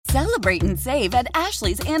Celebrate and save at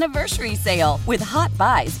Ashley's Anniversary Sale. With Hot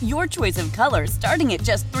Buys, your choice of colors starting at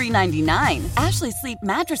just $3.99. Ashley Sleep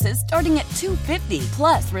mattresses starting at $2.50.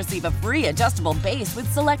 Plus, receive a free adjustable base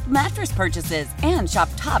with select mattress purchases. And shop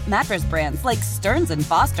top mattress brands like Stearns &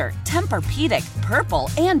 Foster, Tempur-Pedic, Purple,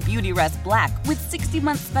 and Beautyrest Black with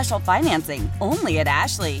 60-month special financing. Only at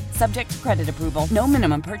Ashley. Subject to credit approval. No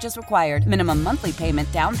minimum purchase required. Minimum monthly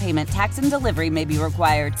payment, down payment, tax, and delivery may be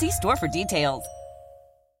required. See store for details.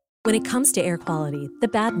 When it comes to air quality, the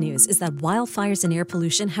bad news is that wildfires and air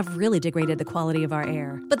pollution have really degraded the quality of our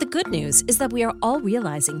air. But the good news is that we are all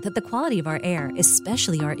realizing that the quality of our air,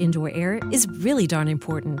 especially our indoor air, is really darn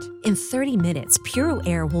important. In 30 minutes, Puro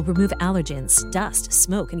Air will remove allergens, dust,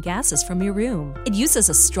 smoke, and gases from your room. It uses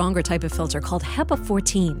a stronger type of filter called HEPA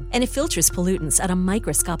 14, and it filters pollutants at a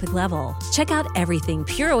microscopic level. Check out everything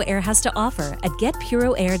Puro Air has to offer at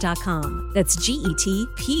getpuroair.com. That's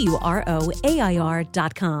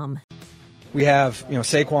GETPUROAIR.com. We have,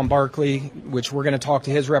 Saquon Barkley, which we're going to talk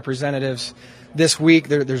to his representatives this week.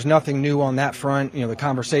 There's nothing new on that front. The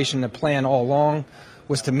conversation, the plan all along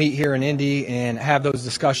was to meet here in Indy and have those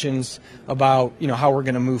discussions about, how we're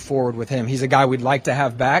going to move forward with him. He's a guy we'd like to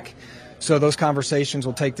have back. So those conversations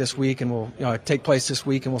will take this week and will take place this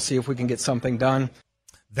week, and we'll see if we can get something done.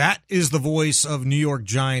 That is the voice of New York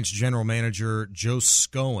Giants general manager Joe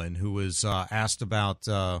Schoen, who was asked about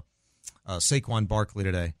Saquon Barkley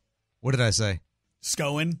today. What did I say?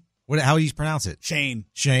 Schoen. How do you pronounce it? Shane.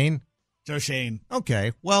 Shane? Joe Shane.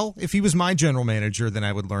 Okay. Well, if he was my general manager, then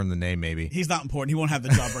I would learn the name maybe. He's not important. He won't have the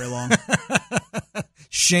job very long.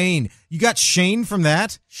 Shane. You got Shane from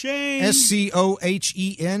that? Shane.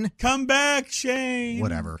 Schohen? Come back, Shane.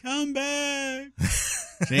 Whatever. Come back.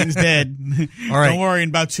 Shane's dead. All right. Don't worry. In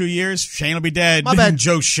about 2 years, Shane will be dead. My bad,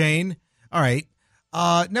 Joe Shane. All right.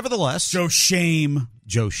 Nevertheless. Joe Shame.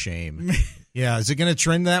 Joe Shame. Yeah, is it going to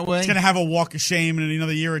trend that way? It's going to have a walk of shame in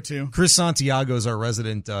another year or two. Chris Santiago is our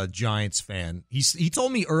resident Giants fan. He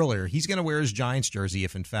told me earlier he's going to wear his Giants jersey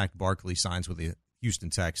if, in fact, Barkley signs with the Houston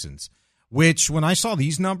Texans, which when I saw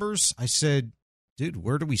these numbers, I said, dude,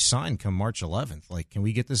 where do we sign come March 11th? Like, can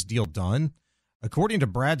we get this deal done? According to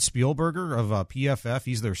Brad Spielberger of PFF,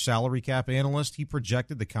 he's their salary cap analyst, he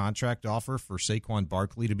projected the contract offer for Saquon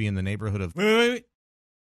Barkley to be in the neighborhood of... Wait.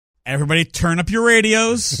 Everybody turn up your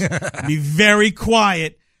radios. Be very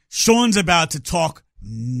quiet. Sean's about to talk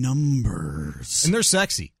numbers. And they're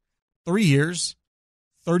sexy. 3 years,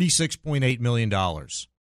 $36.8 million.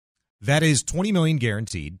 That is $20 million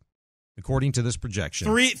guaranteed, according to this projection.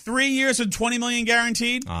 3 years and $20 million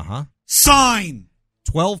guaranteed? Uh-huh. Sign!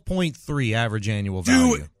 12.3 average annual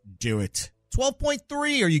value. Do it.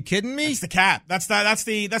 12.3, are you kidding me? That's the cap. That's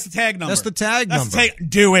the tag number. That's the tag number.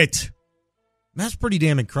 Do it. That's pretty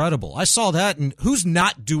damn incredible. I saw that, and who's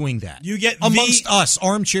not doing that? You get amongst us,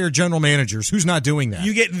 armchair general managers, who's not doing that?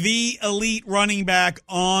 You get the elite running back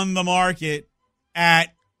on the market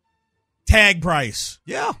at tag price.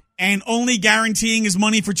 Yeah. And only guaranteeing his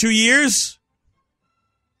money for 2 years?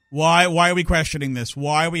 Why are we questioning this?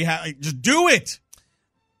 Why are we just do it?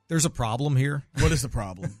 There's a problem here. What is the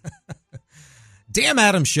problem? Damn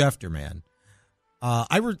Adam Schefter, man.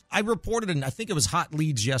 I reported in, I think it was Hot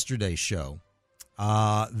Leads yesterday's show,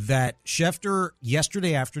 that Schefter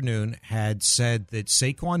yesterday afternoon had said that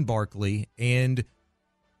Saquon Barkley and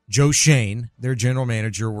Joe Shane, their general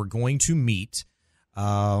manager, were going to meet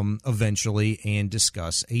eventually and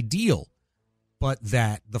discuss a deal, but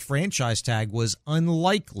that the franchise tag was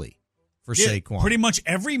unlikely for Saquon. Pretty much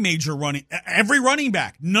every running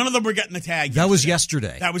back, none of them were getting the tag. That was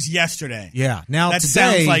yesterday. Yeah. Now that today,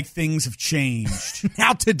 sounds like things have changed.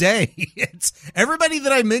 Now today, it's everybody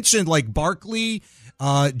that I mentioned, like Barkley,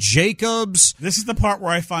 Jacobs. This is the part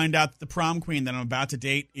where I find out that the prom queen that I'm about to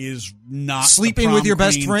date is not sleeping with your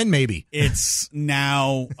best friend. Maybe it's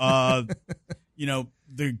now, the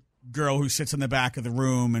girl who sits in the back of the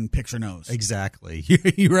room and picks her nose. Exactly.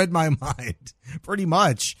 You read my mind, pretty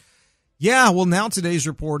much. Yeah, well, now today's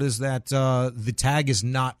report is that the tag is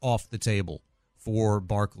not off the table for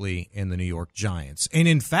Barkley and the New York Giants. And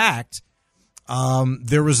in fact,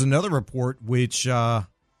 there was another report which I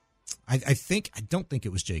don't think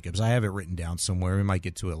it was Jacobs. I have it written down somewhere. We might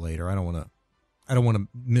get to it later. I don't want to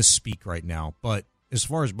misspeak right now. But as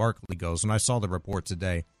far as Barkley goes, when I saw the report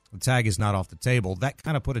today, the tag is not off the table. That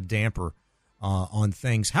kind of put a damper on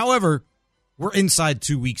things. However, we're inside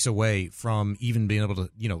 2 weeks away from even being able to,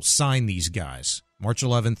 sign these guys. March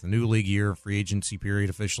 11th, the new league year, free agency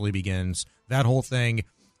period officially begins. That whole thing,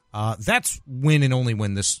 that's when and only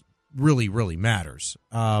when this really, really matters.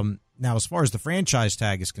 Now, as far as the franchise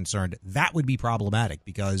tag is concerned, that would be problematic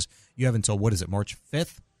because you have until, March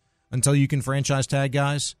 5th until you can franchise tag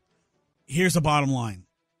guys? here's the bottom line.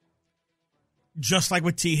 Just like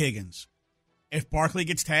with T. Higgins, if Barkley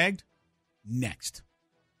gets tagged, next.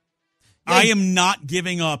 Yeah. I am not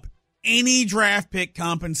giving up any draft pick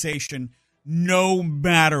compensation no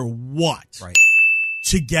matter what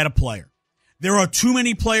to get a player. There are too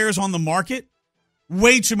many players on the market,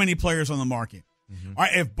 way too many players on the market. Mm-hmm. All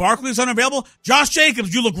right, if Barkley's unavailable, Josh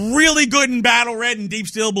Jacobs, you look really good in battle red and deep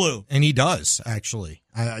steel blue. And he does, actually.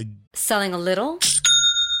 Selling a little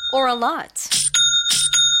or a lot?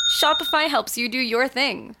 Shopify helps you do your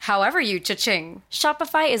thing, however you cha-ching.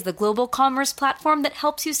 Shopify is the global commerce platform that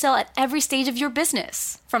helps you sell at every stage of your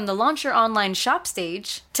business. From the launch your online shop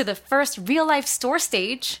stage, to the first real-life store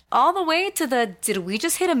stage, all the way to the did we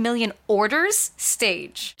just hit 1 million orders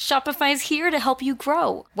stage. Shopify's here to help you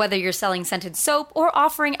grow. Whether you're selling scented soap or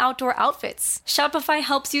offering outdoor outfits, Shopify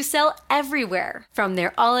helps you sell everywhere. From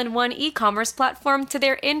their all-in-one e-commerce platform to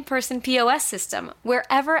their in-person POS system,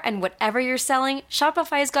 wherever and whatever you're selling,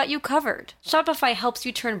 Shopify's got you covered. Shopify helps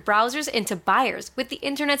you turn browsers into buyers with the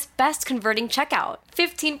internet's best converting checkout.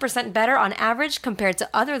 15% better on average compared to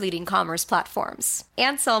other leading commerce platforms.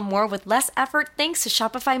 And sell more with less effort thanks to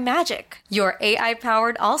Shopify Magic, your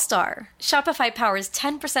AI-powered all-star. Shopify powers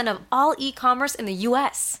 10% of all e-commerce in the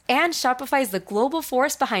U.S. And Shopify is the global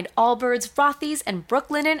force behind Allbirds, Rothy's, and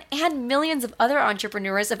Brooklinen, and millions of other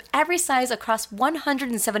entrepreneurs of every size across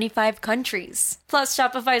 175 countries. Plus,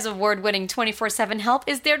 Shopify's award-winning 24/7 help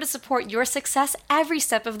is there to support your success every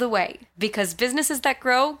step of the way. Because businesses that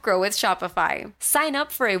grow, grow with Shopify. Sign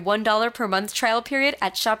up for a $1 per month trial period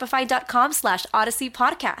at shopify.com/Odyssey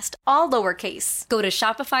Podcast, all lowercase. Go to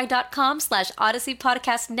shopify.com/Odyssey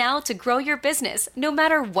Podcast now to grow your business, no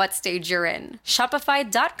matter what stage you're in.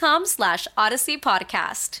 Shopify.com/Odyssey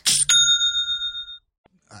Podcast.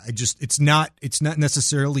 It's not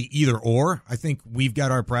necessarily either or. I think we've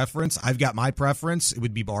got our preference. I've got my preference. It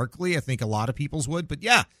would be Barkley. I think a lot of people's would. But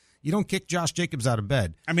yeah, you don't kick Josh Jacobs out of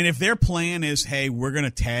bed. I mean, if their plan is, hey, we're going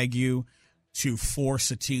to tag you to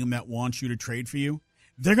force a team that wants you to trade for you,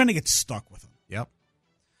 they're going to get stuck with him. Yep.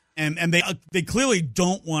 And they clearly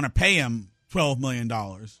don't want to pay him $12 million.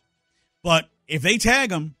 But if they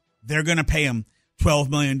tag him, they're going to pay him $12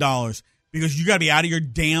 million because you got to be out of your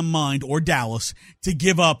damn mind, or Dallas, to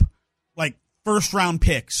give up like first-round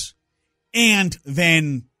picks and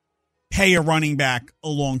then pay a running back a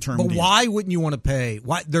long-term deal. But why wouldn't you want to pay?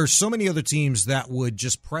 Why? There's so many other teams that would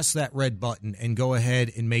just press that red button and go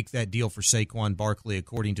ahead and make that deal for Saquon Barkley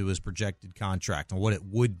according to his projected contract and what it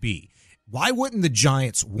would be. Why wouldn't the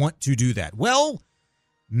Giants want to do that? Well,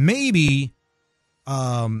 maybe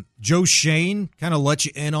Joe Shane kind of let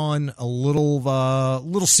you in on a little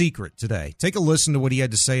secret today. Take a listen to what he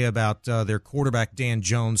had to say about their quarterback, Dan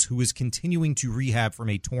Jones, who is continuing to rehab from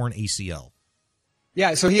a torn ACL.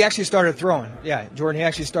 Yeah, so he actually started throwing. Yeah, Jordan, he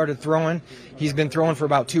actually started throwing. He's been throwing for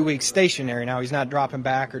about 2 weeks stationary now. He's not dropping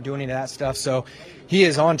back or doing any of that stuff. So he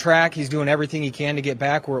is on track. He's doing everything he can to get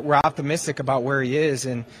back. We're optimistic about where he is,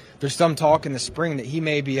 and there's some talk in the spring that he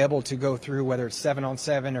may be able to go through, whether it's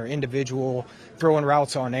 7-on-7 or individual, throwing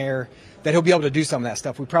routes on air, that he'll be able to do some of that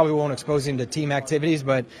stuff. We probably won't expose him to team activities,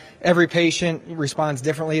 but every patient responds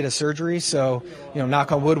differently to surgery. So,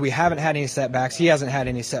 knock on wood, we haven't had any setbacks. He hasn't had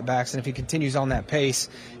any setbacks, and if he continues on that pace,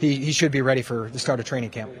 he should be ready for the start of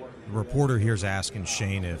training camp. The reporter here's asking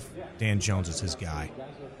Shane if Dan Jones is his guy.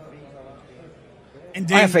 And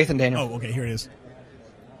I have faith in Daniel. Oh, okay, here it is.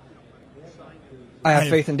 I have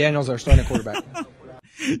faith in Daniel as our starting quarterback.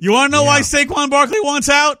 You want to know why Saquon Barkley wants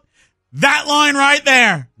out? That line right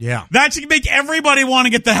there. Yeah. That should make everybody want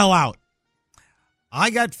to get the hell out.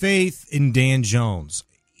 I got faith in Dan Jones.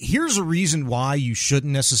 Here's a reason why you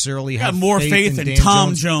shouldn't necessarily have more faith in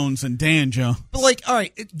Tom Jones and Dan Jones. But all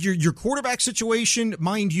right, your quarterback situation,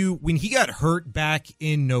 mind you, when he got hurt back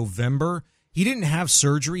in November, he didn't have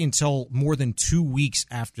surgery until more than 2 weeks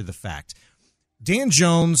after the fact. Dan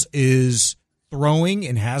Jones is throwing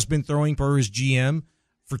and has been throwing per his GM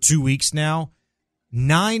for 2 weeks now.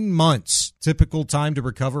 9 months, typical time to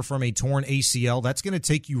recover from a torn ACL. That's going to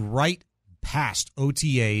take you right past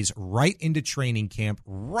OTAs, right into training camp,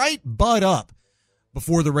 right butt up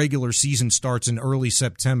before the regular season starts in early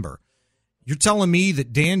September. You're telling me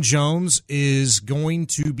that Dan Jones is going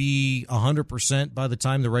to be 100% by the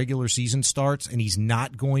time the regular season starts, and he's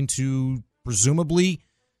not going to presumably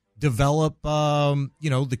develop,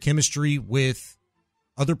 the chemistry with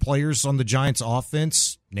other players on the Giants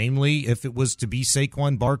offense, namely if it was to be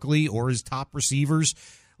Saquon Barkley or his top receivers.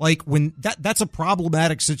 Like, when that's a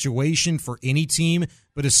problematic situation for any team,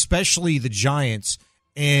 but especially the Giants.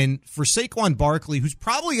 And for Saquon Barkley, who's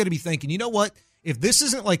probably going to be thinking, you know what, if this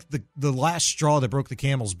isn't like the last straw that broke the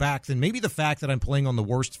camel's back, then maybe the fact that I'm playing on the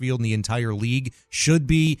worst field in the entire league should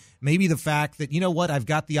be. Maybe the fact that, you know what, I've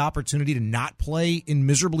got the opportunity to not play in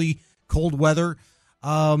miserably cold weather,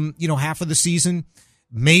 half of the season.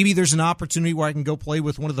 Maybe there's an opportunity where I can go play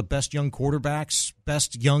with one of the best young quarterbacks,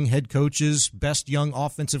 best young head coaches, best young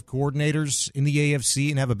offensive coordinators in the AFC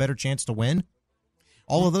and have a better chance to win.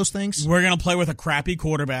 All of those things. We're going to play with a crappy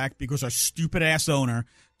quarterback because our stupid-ass owner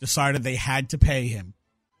decided they had to pay him.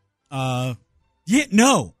 No.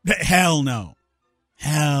 Hell no.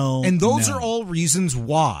 And those are all reasons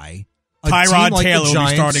why Tyrod Taylor will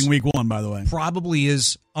be starting week 1, by the way. Probably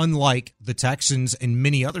is unlike the Texans and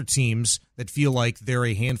many other teams that feel like they're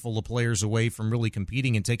a handful of players away from really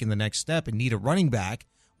competing and taking the next step and need a running back.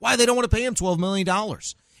 Why they don't want to pay him $12 million.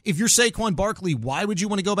 If you're Saquon Barkley, why would you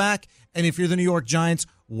want to go back? And if you're the New York Giants,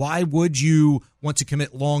 why would you want to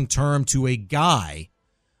commit long-term to a guy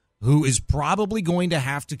who is probably going to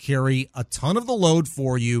have to carry a ton of the load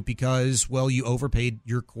for you because, well, you overpaid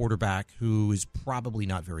your quarterback who is probably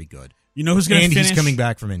not very good. You know who's going to finish? And he's coming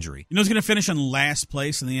back from injury. You know who's going to finish in last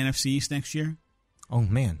place in the NFC East next year? Oh,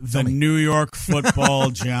 man. The New York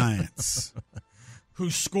Football Giants, who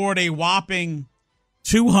scored a whopping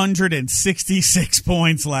 266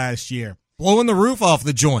 points last year. Blowing the roof off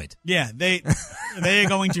the joint. Yeah, they are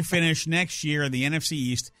going to finish next year in the NFC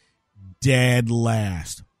East dead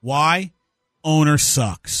last. Why? Owner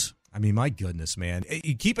sucks. I mean, my goodness, man.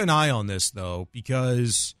 You keep an eye on this, though,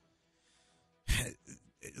 because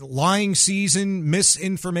lying season,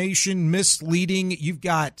 misinformation, misleading. You've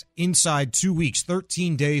got inside 2 weeks,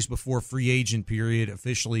 13 days before free agent period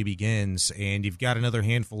officially begins, and you've got another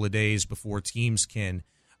handful of days before teams can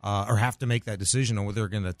or have to make that decision on whether they're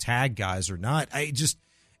going to tag guys or not.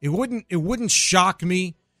 It wouldn't shock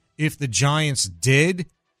me if the Giants did,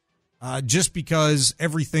 just because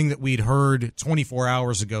everything that we'd heard 24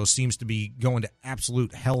 hours ago seems to be going to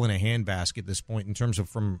absolute hell in a handbasket at this point in terms of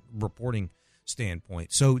from reporting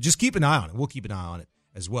standpoint. So just keep an eye on it. We'll keep an eye on it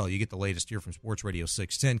as well. You get the latest here from Sports Radio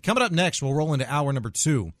 610. Coming up next, we'll roll into hour number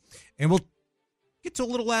 2, and we'll get to a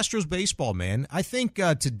little Astros baseball, man. I think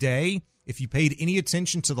today, if you paid any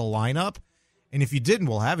attention to the lineup, and if you didn't,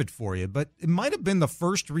 we'll have it for you, but it might have been the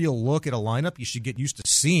first real look at a lineup you should get used to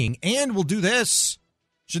seeing, and we'll do this.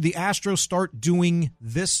 Should the Astros start doing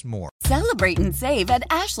this more? Celebrate and save at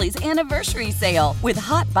Ashley's Anniversary Sale. With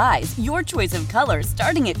Hot Buys, your choice of colors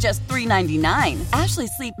starting at just $3.99. Ashley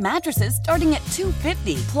Sleep mattresses starting at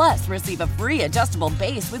 $2.50. Plus, receive a free adjustable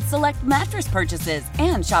base with select mattress purchases.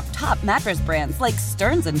 And shop top mattress brands like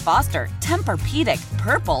Stearns & Foster, Tempur-Pedic,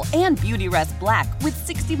 Purple, and Beautyrest Black with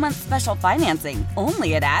 60-month special financing.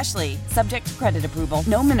 Only at Ashley. Subject to credit approval.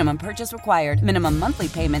 No minimum purchase required. Minimum monthly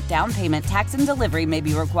payment, down payment, tax, and delivery may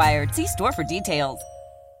be required. See store for details.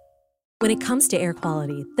 When it comes to air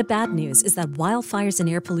quality, the bad news is that wildfires and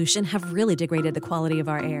air pollution have really degraded the quality of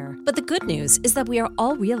our air. But the good news is that we are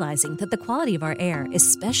all realizing that the quality of our air,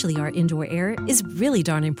 especially our indoor air, is really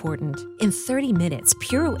darn important. In 30 minutes,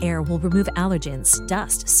 Puro Air will remove allergens,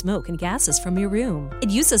 dust, smoke, and gases from your room.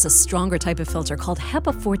 It uses a stronger type of filter called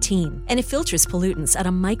HEPA 14, and it filters pollutants at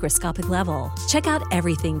a microscopic level. Check out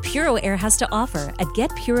everything Puro Air has to offer at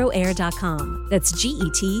getpuroair.com. That's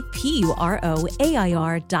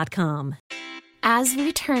GetPuroAir.com. As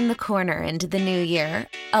we turn the corner into the new year,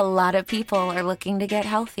 a lot of people are looking to get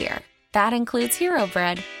healthier. That includes Hero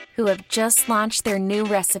Bread, who have just launched their new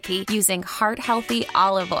recipe using heart-healthy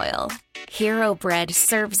olive oil. Hero Bread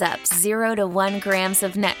serves up 0 to 1 grams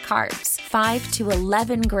of net carbs, 5 to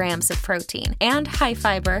 11 grams of protein, and high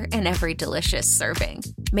fiber in every delicious serving.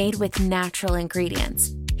 Made with natural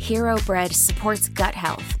ingredients, Hero Bread supports gut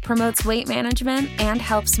health, promotes weight management, and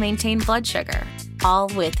helps maintain blood sugar. All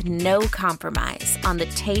with no compromise on the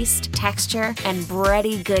taste, texture, and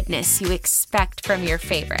bready goodness you expect from your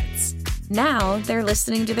favorites. Now they're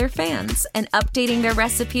listening to their fans and updating their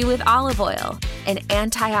recipe with olive oil, an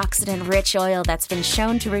antioxidant-rich oil that's been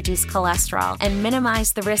shown to reduce cholesterol and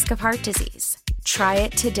minimize the risk of heart disease. Try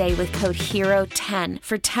it today with code HERO10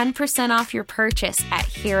 for 10% off your purchase at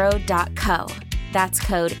hero.co. That's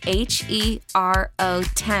code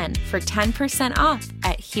HERO10 for 10% off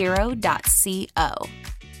at hero.co.